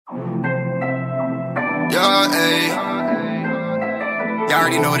Yeah, ayy. Y'all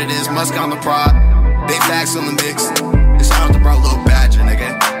already know what it is. Muska on the prod. BigFactz on the mix. And shout out to bro Lil Badger,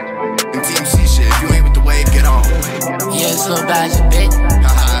 nigga. And TMC shit. If you ain't with the wave, get on. Yeah, it's Lil Badger, bitch.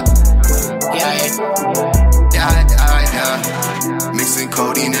 Haha. Yeah. Mixing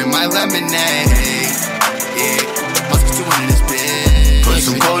codeine in my lemonade. Yeah. Muska 2 in this bitch. Put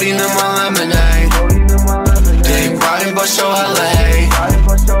some codeine in my lemonade. Dick riding, but show hella hate.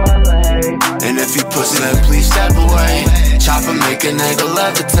 And if you pussy, then please step away. Chopper make a nigga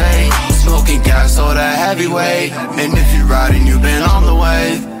levitate. Smoking gas, all that heavyweight. And if you riding, you been on the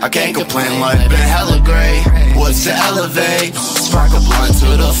wave. I can't complain, life been hella great. What's to elevate? Spark a blunt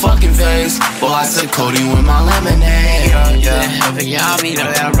to the fucking face. Well, I said codeine with my lemonade. Yeah, I mean, know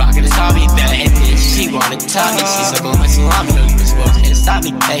that I'm rockin' this hobby bad. And then she wanna tell me, she suck on my salami. No, you was supposed to stop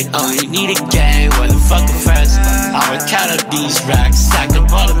me, hey. Only need a game, where the fuck the first. I'ma count up these racks, stack up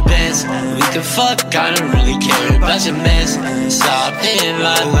all the bins. We can fuck, I don't really care about your mess. Stop hitting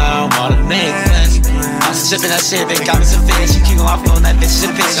my line, wanna make sense. I'm sipping that shit, they got me some fish. She keep off on that bitch to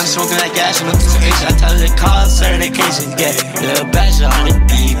the pitch. I'm smoking that gas, I'm looking some Asian. I tell her to call certain occasions. Get Lil Badger on the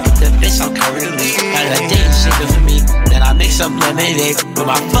beat, put the bitch on currently. How that dating shit good for me. Then I mix some lemonade with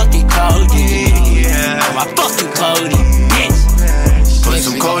my fucking codeine. With my fucking codeine, bitch. Put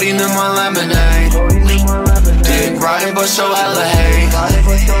some codeine in my lemonade. Dick riding, but show hella hate.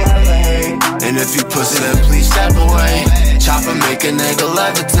 And if you pussy, then please step away. Chopper make a nigga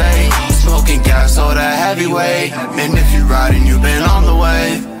levitate. Smoking gas, all that heavyweight. And if you riding, you been on the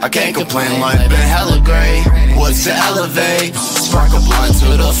wave. I can't complain, life been hella great. What's to elevate? Spark a blunt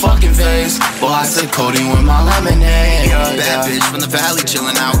to the fucking face. Well, I said codeine with my lemonade. Bad bitch from the valley,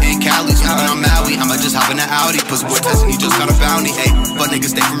 chillin' out in Cali. Smoking on Maui, I might just hop in the Audi. Pussy boy testing, he just got a bounty. Ayy, but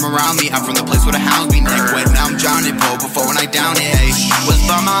niggas stay from around me. I'm from the place where the hounds be neck wet. Now I'm drowning, pull before when I down it. Ayy, was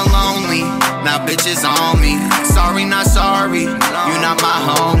by my lonely, now bitches on me. Sorry, not sorry, you not my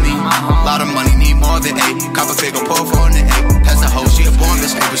homie. Lot of money, need more than ayy. Cop a figure, pull for an ayy. That's a hoe, she a born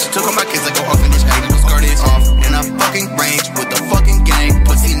bitch, ayy. But she took all my kids like go orphanage, ayy. Skirted off in a fucking range with the fucking gang.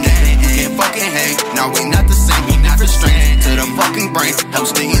 Pussy name, can't fucking hate. Now we not the same, we not the strength to the fucking brain.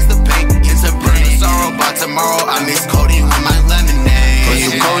 Helps to ease the pain, it's a burn of sorrow. But tomorrow I mix codeine with my lemonade. Put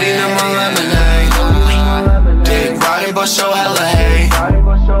some codeine in my lemonade. Dick riding, but show hella hate.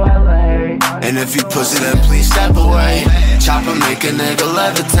 And if you pussy, then please step away. Chopper make a nigga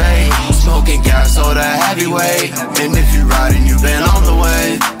levitate. Smoking gas, all that heavyweight. And if you riding, you been on the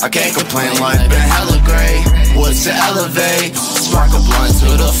wave. I can't complain, life been hella great. What's to elevate? Spark a blunt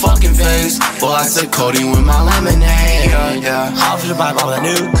to the fucking face. Well, I said codeine with my lemonade. Off the bike on a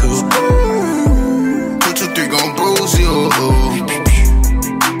new coupe. 2, 2, 3 gon' bruise you.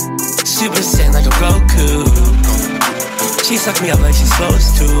 Super saiyan like a Roku. She sucked me up like she's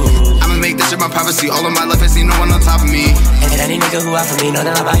supposed to. I'ma make this shit my privacy. All of my life, I see no one on top of me. And any nigga who out for me know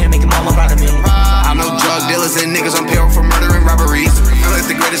that I'm out here making mama proud of me. I know drug dealers and niggas on payroll for murder and robberies. Feel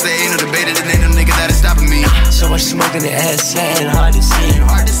like the greatest, they ain't no debated. It ain't no nigga that is stopping me. So much smoke in the air, saying hard to see.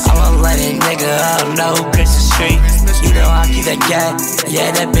 I won't let it nigga up, no Christmas tree. You know I keep that gat,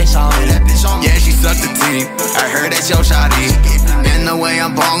 yeah, that bitch on me. Yeah, she sucked the team. I heard that's your shawty. And the way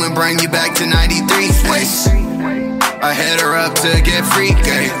I'm ballin', bring you back to 93. I hit her up to get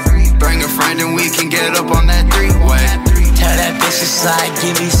freaky. Bring a friend and we can get up on that 3-way. Tell that bitch to slide,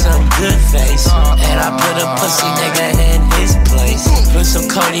 give me some good face. And I put a pussy nigga in his place. Put some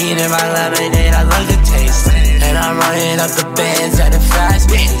codeine in my lemonade, I love the taste. And I'm running up the bands at a fast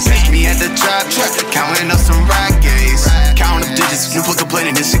pace. Catch me at the trap truck, counting up some rackets. Counting up digits, new fucking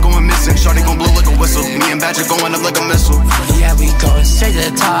complaining, this shit going missing. Shorty gon' blow like a whistle, me and Badger going up like a missile. Yeah, we going straight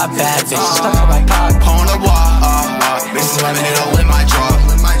to the top, bad bitch. Stuck on my cock. On the wall, mix some lemonade all in my draw.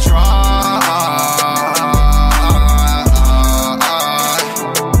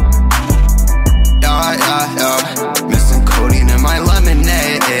 Mixing codeine in my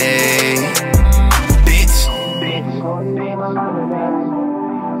lemonade, bitch. Big.